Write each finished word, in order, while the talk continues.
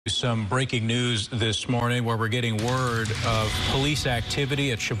Some breaking news this morning where we're getting word of police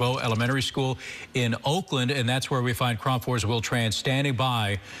activity at Chabot Elementary School in Oakland, and that's where we find KRON 4's Will Tran standing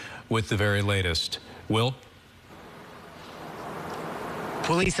by with the very latest. Will?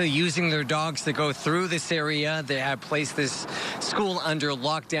 Police are using their dogs to go through this area. They have placed this school under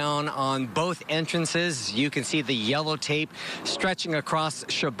lockdown on both entrances. You can see the yellow tape stretching across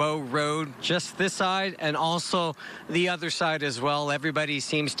Chabot Road, just this side and also the other side as well. Everybody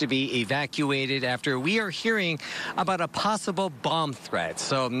seems to be evacuated after we are hearing about a possible bomb threat.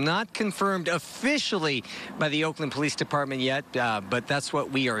 So not confirmed officially by the Oakland Police Department yet, but that's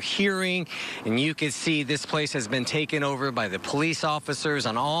what we are hearing. And you can see this place has been taken over by the police officers.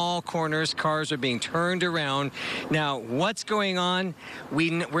 On all corners, cars are being turned around. Now, what's going on?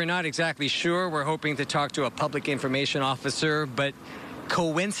 We're not exactly sure. We're hoping to talk to a public information officer, but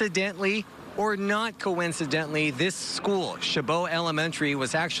coincidentally or not coincidentally, this school, Chabot Elementary,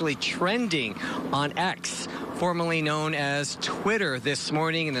 was actually trending on X, formerly known as Twitter, this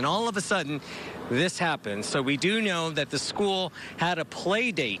morning, and then all of a sudden, this happened. So we do know that the school had a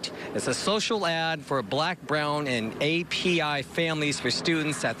play date. It's a social ad for Black, Brown, and API families for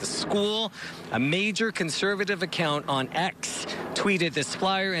students at the school. A major conservative account on X tweeted this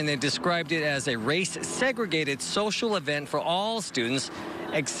flyer and then described it as a race-segregated social event for all students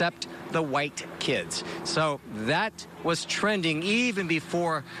except the white kids. So that was trending even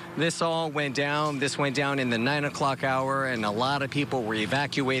before this all went down. This went down in the 9 o'clock hour, and a lot of people were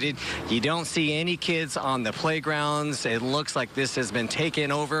evacuated. You don't see any kids on the playgrounds. It looks like this has been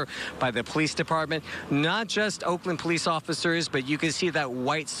taken over by the police department. Not just Oakland police officers, but you can see that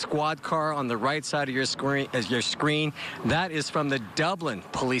white squad car on the right side of your screen. That is from the Dublin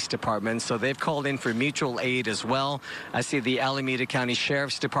Police Department, so they've called in for mutual aid as well. I see the Alameda County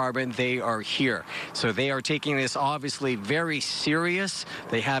Sheriff's Department. They are here. So they are taking this obviously very serious.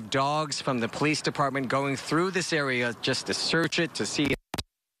 They have dogs from the police department going through this area just to search it, to see.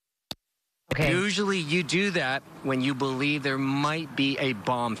 Okay. Usually you do that when you believe there might be a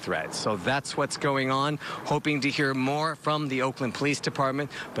bomb threat. So that's what's going on. Hoping to hear more from the Oakland Police Department.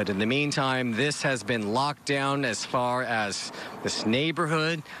 But in the meantime, this has been locked down as far as this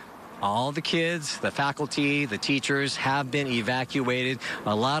neighborhood. All the kids, the faculty, the teachers have been evacuated.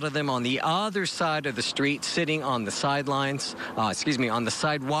 A lot of them on the other side of the street, sitting on the sidelines, on the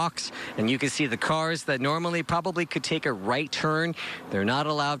sidewalks. And you can see the cars that normally probably could take a right turn. They're not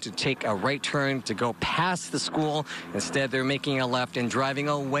allowed to take a right turn to go past the school. Instead, they're making a left and driving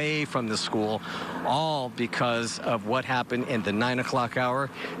away from the school, all because of what happened in the 9 o'clock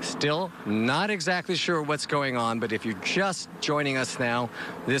hour. Still not exactly sure what's going on, but if you're just joining us now,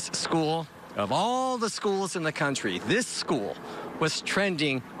 this school, of all the schools in the country, this school was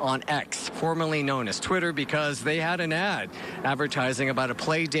trending on X, formerly known as Twitter, because they had an ad advertising about a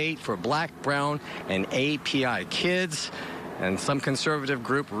play date for Black, Brown, and API kids. And some conservative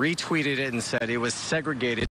group retweeted it and said it was segregated.